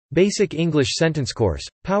Basic English Sentence Course,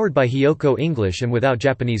 powered by HIYOKO English and without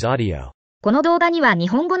Japanese audio. この動画には日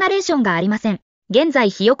本語ナレーションがありません。現在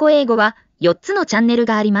HIYOKO英語は4つのチャンネル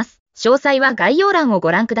があります。詳細は概要欄を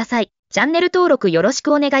ご覧ください。チャンネル登録よろし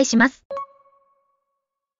くお願いします。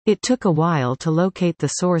It took a while to locate the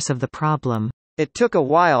source of the problem. It took a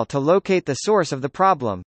while to locate the source of the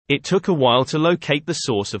problem. It took a while to locate the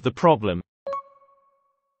source of the problem.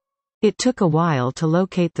 It took a while to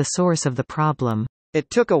locate the source of the problem. It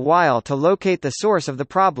took a while to locate the source of the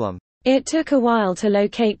problem. It took a while to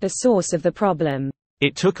locate the source of the problem.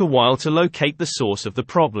 It took a while to locate the source of the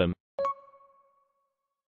problem.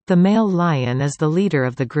 The male lion is the leader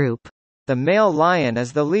of the group. The male lion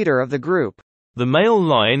is the leader of the group. The male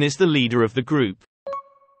lion is the leader of the group.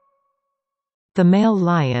 The male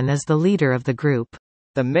lion is the leader of the group.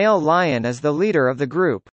 The male lion is the leader of the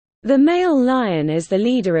group. The male lion is the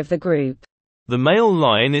leader of the group. The male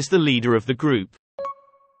lion is the leader of the group.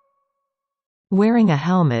 Wearing a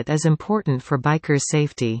helmet is important for bikers'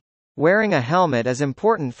 safety. Wearing a helmet is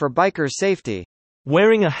important for bikers' safety.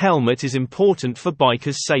 Wearing a helmet is important for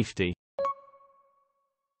bikers' safety.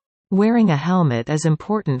 Wearing a helmet is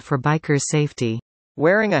important for bikers' safety.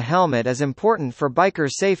 Wearing a helmet is important for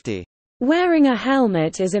bikers' safety. Wearing a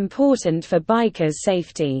helmet is important for bikers'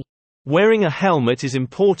 safety. Wearing a helmet is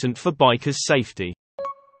important for bikers' safety.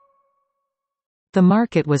 The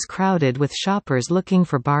market was crowded with shoppers looking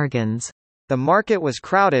for bargains. The market was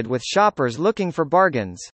crowded with shoppers looking for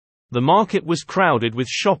bargains. The market was crowded with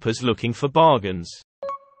shoppers looking for bargains.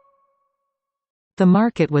 The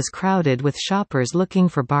market was crowded with shoppers looking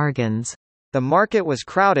for bargains. The market was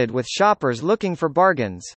crowded with shoppers looking for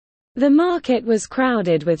bargains. The market was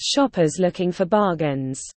crowded with shoppers looking for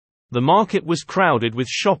bargains. The market was crowded with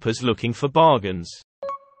shoppers looking for bargains.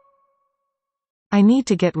 I need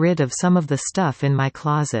to get rid of some of the stuff in my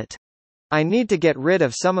closet. I need to get rid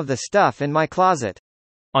of some of the stuff in my closet.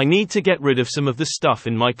 I need to get rid of some of the stuff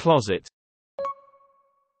in my closet.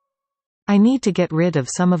 I need to get rid of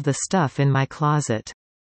some of the stuff in my closet.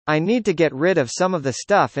 I need to get rid of some of the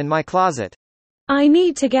stuff in my closet. I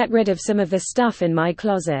need to get rid of some of the stuff in my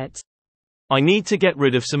closet. I need to get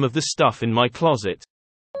rid of some of the stuff in my closet.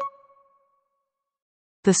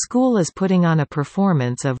 The school is putting on a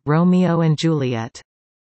performance of Romeo and Juliet.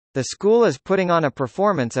 The school is putting on a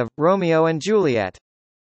performance of Romeo and Juliet.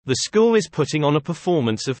 The school is putting on a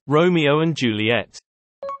performance of Romeo and Juliet.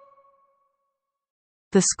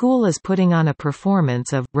 The school is putting on a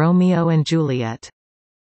performance of Romeo and Juliet.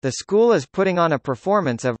 The school is putting on a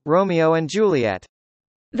performance of Romeo and Juliet.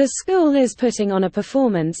 The school is putting on a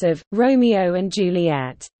performance of Romeo and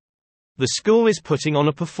Juliet. The school is putting on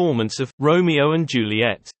a performance of Romeo and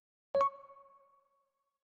Juliet.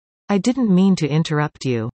 I didn't mean to interrupt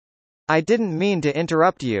you. I didn't mean to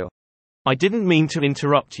interrupt you. I didn't mean to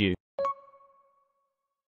interrupt you.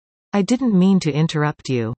 I didn't mean to interrupt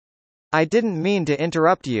you. I didn't mean to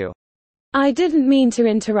interrupt you. I didn't mean to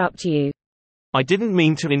interrupt you. I didn't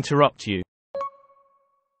mean to interrupt you.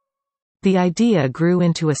 The idea grew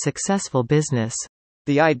into a successful business.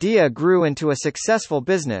 The idea grew into a successful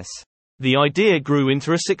business. The idea grew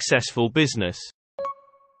into a successful business.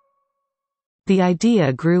 The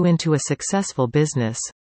idea grew into a successful business.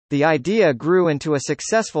 The idea grew into a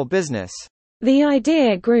successful business. The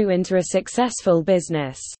idea grew into a successful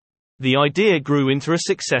business. The idea grew into a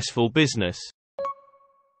successful business.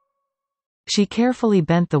 She carefully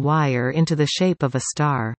bent the wire into the shape of a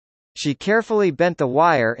star. She carefully bent the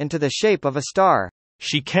wire into the shape of a star.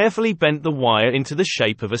 She carefully bent the wire into the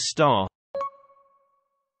shape of a star.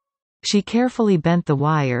 She carefully bent the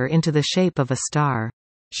wire into the shape of a star.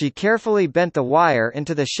 She carefully bent the wire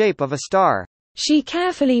into the shape of a star. She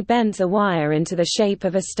carefully bent the wire into the shape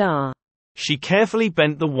of a star. She carefully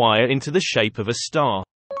bent the wire into the shape of a star.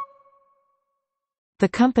 The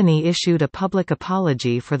company issued a public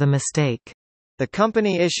apology for the mistake. The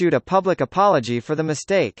company issued a public apology for the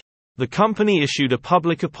mistake. The company issued a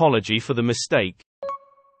public apology for the mistake.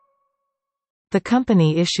 The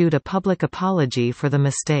company issued a public apology for the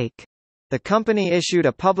mistake. The company issued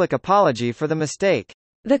a public apology for the mistake.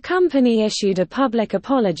 The company issued a public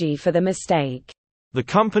apology for the mistake. The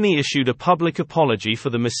company issued a public apology for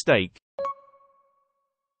the mistake.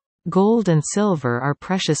 Gold and silver are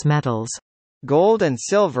precious metals. Gold and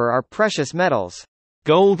silver are precious metals.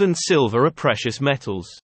 Gold and silver are precious metals.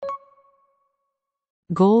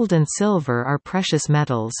 Gold and silver are precious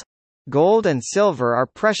metals. Gold and silver are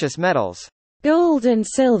precious metals. Gold and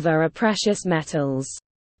silver are precious metals.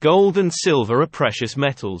 Gold and silver are precious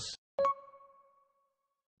metals.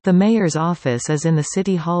 The mayor's office is in the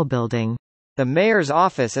City Hall building. The mayor's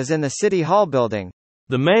office is in the City Hall building.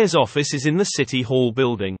 The mayor's office is in the City Hall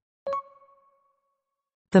building.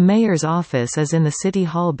 The mayor's office is in the City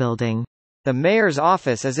Hall building. The mayor's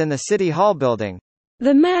office is in the City Hall building.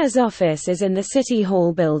 The mayor's office is in the City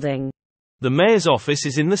Hall building. The mayor's office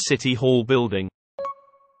is in the City Hall building.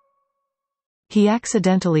 He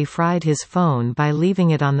accidentally fried his phone by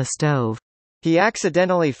leaving it on the stove. He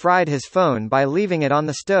accidentally fried his phone by leaving it on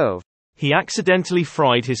the stove. He accidentally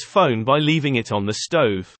fried his phone by leaving it on the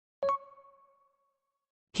stove.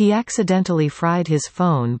 He accidentally fried his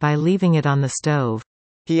phone by leaving it on the stove.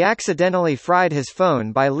 He accidentally fried his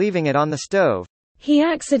phone by leaving it on the stove. He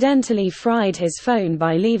accidentally fried his phone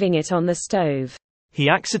by leaving it on the stove. He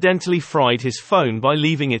accidentally fried his phone by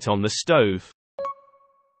leaving it on the stove.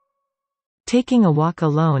 Taking a walk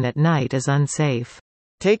alone at night is unsafe.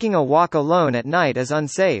 Taking a walk alone at night is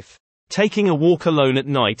unsafe. Taking a walk alone at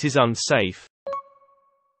night is unsafe.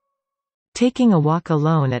 Taking a walk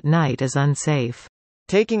alone at night is unsafe.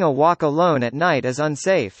 Taking a walk alone at night is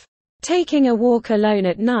unsafe. Taking a walk alone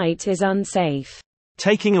at night is unsafe.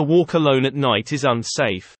 Taking a walk alone at night is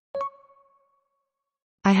unsafe.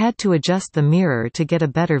 I had to adjust the mirror to get a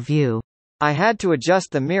better view. I had to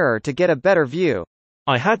adjust the mirror to get a better view.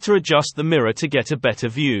 I had to adjust the mirror to get a better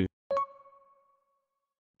view.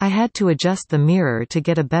 I had to adjust the mirror to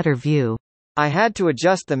get a better view. I had to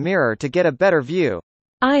adjust the mirror to get a better view.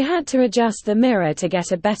 I had to adjust the mirror to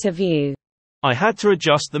get a better view. I had to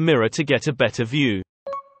adjust the mirror to get a better view.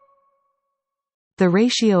 The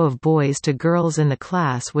ratio of boys to girls in the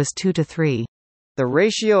class was 2 to 3. The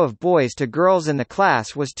ratio of boys to girls in the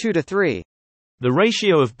class was 2 to 3. The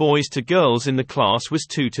ratio of boys to girls in the class was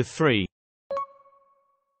 2 to 3.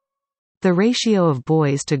 The ratio of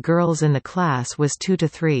boys to girls in the class was 2 to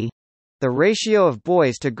 3. The ratio of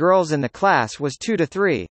boys to girls in the class was 2 to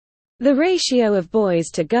 3. The ratio of boys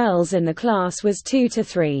to girls in the class was 2 to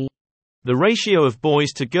 3. The ratio of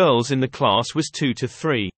boys to girls in the class was 2 to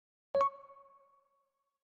 3.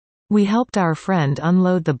 We helped our friend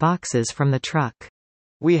unload the boxes from the truck.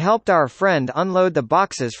 We helped our friend unload the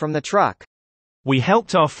boxes from the truck. We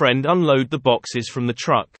helped our friend unload the boxes from the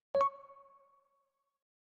truck.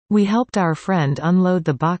 We helped our friend unload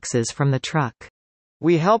the boxes from the truck. We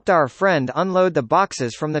helped our friend unload the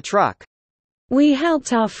boxes from the truck. We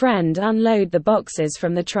helped our friend unload the boxes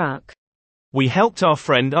from the truck. We helped our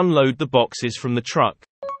friend unload the boxes from the truck.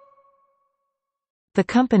 The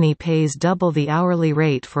company pays double the hourly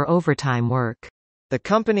rate for overtime work. The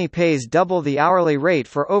company pays double the hourly rate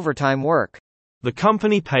for overtime work. The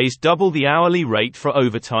company pays double the hourly rate for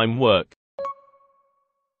overtime work.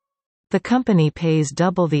 The company pays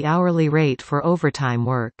double the hourly rate for overtime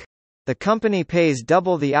work. The company pays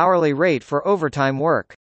double the hourly rate for overtime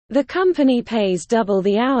work. The company pays double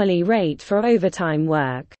the hourly rate for overtime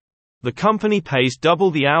work. The company pays double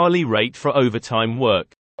the hourly rate for overtime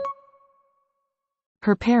work.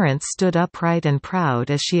 Her parents stood upright and proud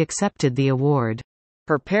as she accepted the award.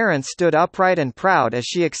 Her parents stood upright and proud as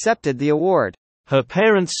she accepted the award. Her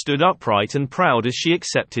parents stood upright and proud as she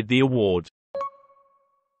accepted the award.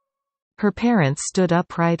 Her parents stood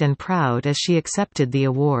upright and proud as she accepted the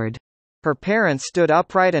award. Her parents stood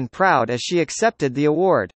upright and proud as she accepted the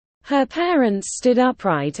award. Her parents stood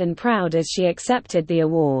upright and proud as she accepted the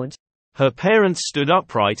award. Her parents stood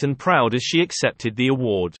upright and proud as she accepted the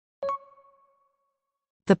award.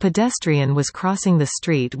 The pedestrian was crossing the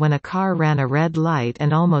street when a car ran a red light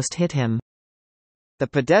and almost hit him. The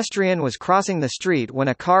pedestrian was crossing the street when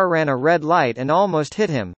a car ran a red light and almost hit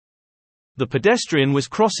him. The pedestrian was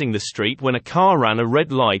crossing the street when a car ran a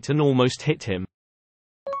red light and almost hit him.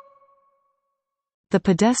 The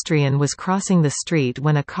pedestrian was crossing the street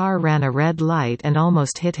when a car ran a red light and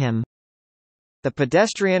almost hit him. The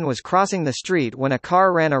pedestrian was crossing the street when a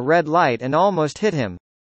car ran a red light and almost hit him.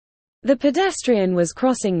 The pedestrian was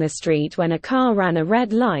crossing the street when a car ran a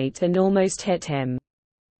red light and almost hit him.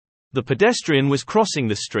 The pedestrian was crossing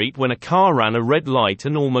the street when a car ran a red light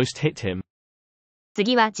and almost hit him.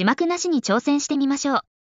 次は字幕なしに挑戦してみましょう。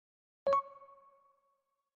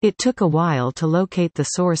It took a while to locate the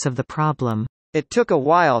source of the problem. It took a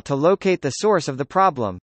while to locate the source of the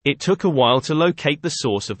problem. It took a while to locate the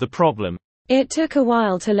source of the problem. It took a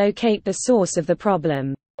while to locate the source of the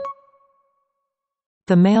problem.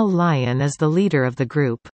 The male lion is the leader of the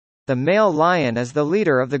group. The male lion is the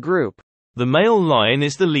leader of the group. The male lion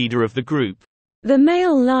is the leader of the group. The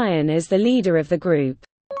male lion is the leader of the group.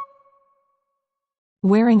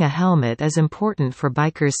 Wearing a helmet is important for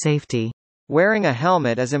bikers' safety. Wearing a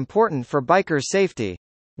helmet is important for bikers' safety.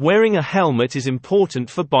 Wearing a helmet is important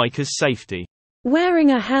for bikers' safety. Wearing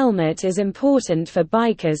a helmet is important for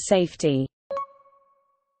bikers' safety.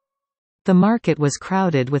 The market was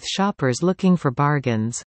crowded with shoppers looking for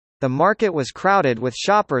bargains. The market was crowded with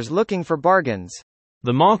shoppers looking for bargains.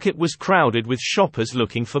 The market was crowded with shoppers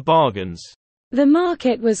looking for bargains. The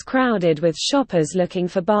market was crowded with shoppers looking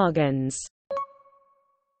for bargains.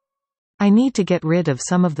 I need to get rid of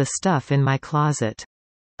some of the stuff in my closet.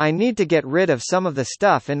 I need to get rid of some of the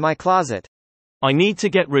stuff in my closet. I need to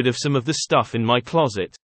get rid of some of the stuff in my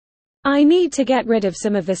closet. I need to get rid of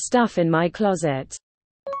some of the stuff in my closet.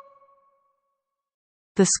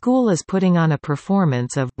 The school is putting on a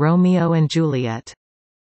performance of Romeo and Juliet.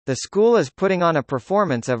 The school is putting on a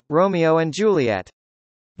performance of Romeo and Juliet.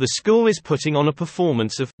 The school is putting on a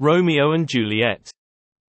performance of Romeo and Juliet.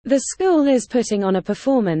 The school is putting on a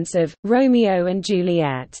performance of Romeo and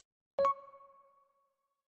Juliet.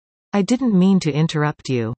 I didn't mean to interrupt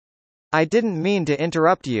you. I didn't mean to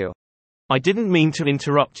interrupt you. I didn't mean to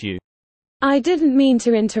interrupt you. I didn't mean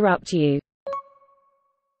to interrupt you.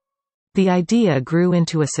 The idea grew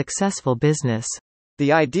into a successful business.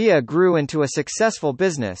 The idea grew into a successful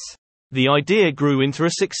business. The idea grew into a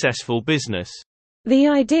successful business. The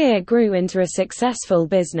idea grew into a successful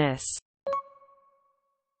business.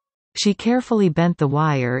 She carefully bent the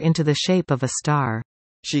wire into the shape of a star.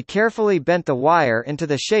 She carefully bent the wire into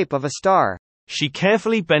the shape of a star. She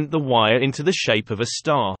carefully bent the wire into the shape of a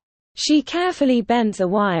star. She carefully bent the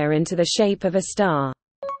wire into the shape of a star.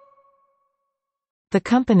 The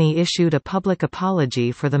company issued a public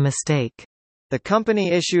apology for the mistake. The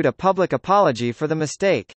company issued a public apology for the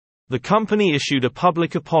mistake. The company issued a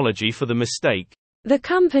public apology for the mistake. The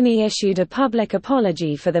company issued a public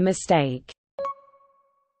apology for the mistake.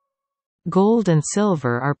 Gold and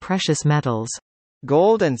silver are precious metals.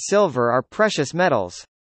 Gold and silver are precious metals.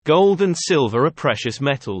 Gold and silver are precious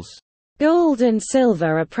metals. Gold and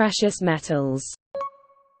silver are precious metals.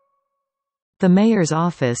 The mayor's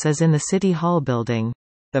office is in the City Hall building.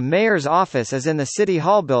 The mayor's office is in the City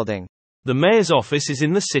Hall building. The mayor's office is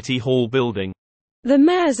in the City Hall building. The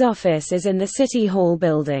mayor's office is in the City Hall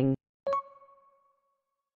building.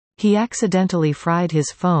 He accidentally fried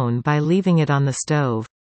his phone by leaving it on the stove.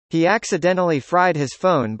 He accidentally fried his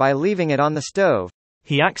phone by leaving it on the stove.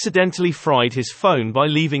 He accidentally fried his phone by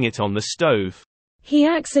leaving it on the stove. He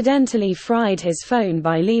accidentally fried his phone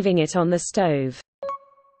by leaving it on the stove.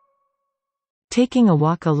 Taking a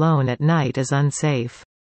walk alone at night is unsafe.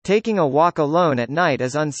 Taking a walk alone at night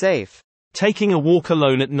is unsafe. Taking a walk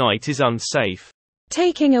alone at night is unsafe.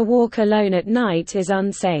 Taking a walk alone at night is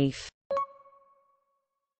unsafe.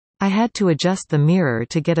 I had to adjust the mirror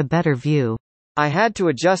to get a better view. I had to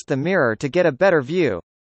adjust the mirror to get a better view.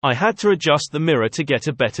 I had to adjust the mirror to get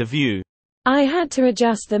a better view. I had to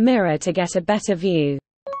adjust the mirror to get a better view.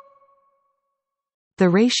 The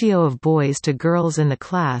ratio of boys to girls in the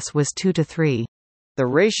class was 2 to 3. The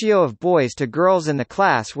ratio of boys to girls in the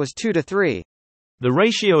class was 2 to 3. The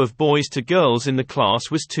ratio of boys to girls in the class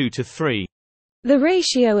was 2 to 3. The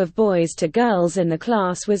ratio of boys to girls in the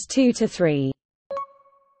class was 2 to 3.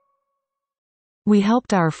 We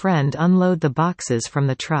helped our friend unload the boxes from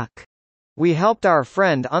the truck. We helped our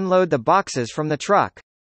friend unload the boxes from the truck.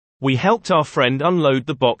 We helped our friend unload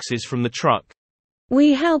the boxes from the truck.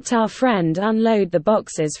 We helped our friend unload the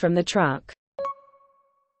boxes from the truck.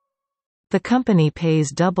 The company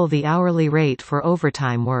pays double the hourly rate for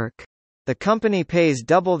overtime work. The company pays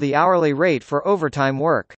double the hourly rate for overtime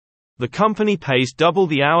work. The company pays double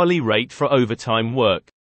the hourly rate for overtime work.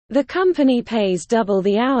 The company pays double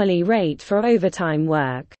the hourly rate for overtime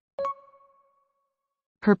work.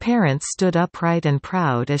 Her parents stood upright and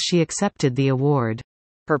proud as she accepted the award.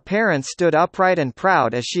 Her parents stood upright and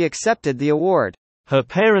proud as she accepted the award. Her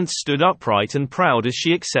parents stood upright and proud as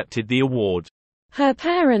she accepted the award. Her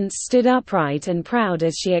parents stood upright and proud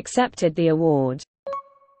as she accepted the award.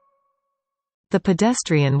 The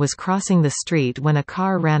pedestrian was crossing the street when a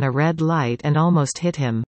car ran a red light and almost hit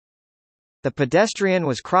him. The pedestrian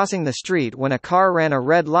was crossing the street when a car ran a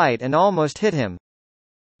red light and almost hit him.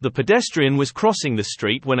 The pedestrian was crossing the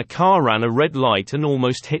street when a car ran a red light and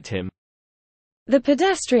almost hit him. The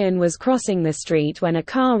pedestrian was crossing the street when a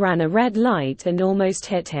car ran a red light and almost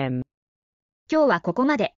hit him. 今日はここ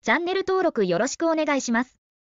まで。チャンネル登録よろしくお願いします。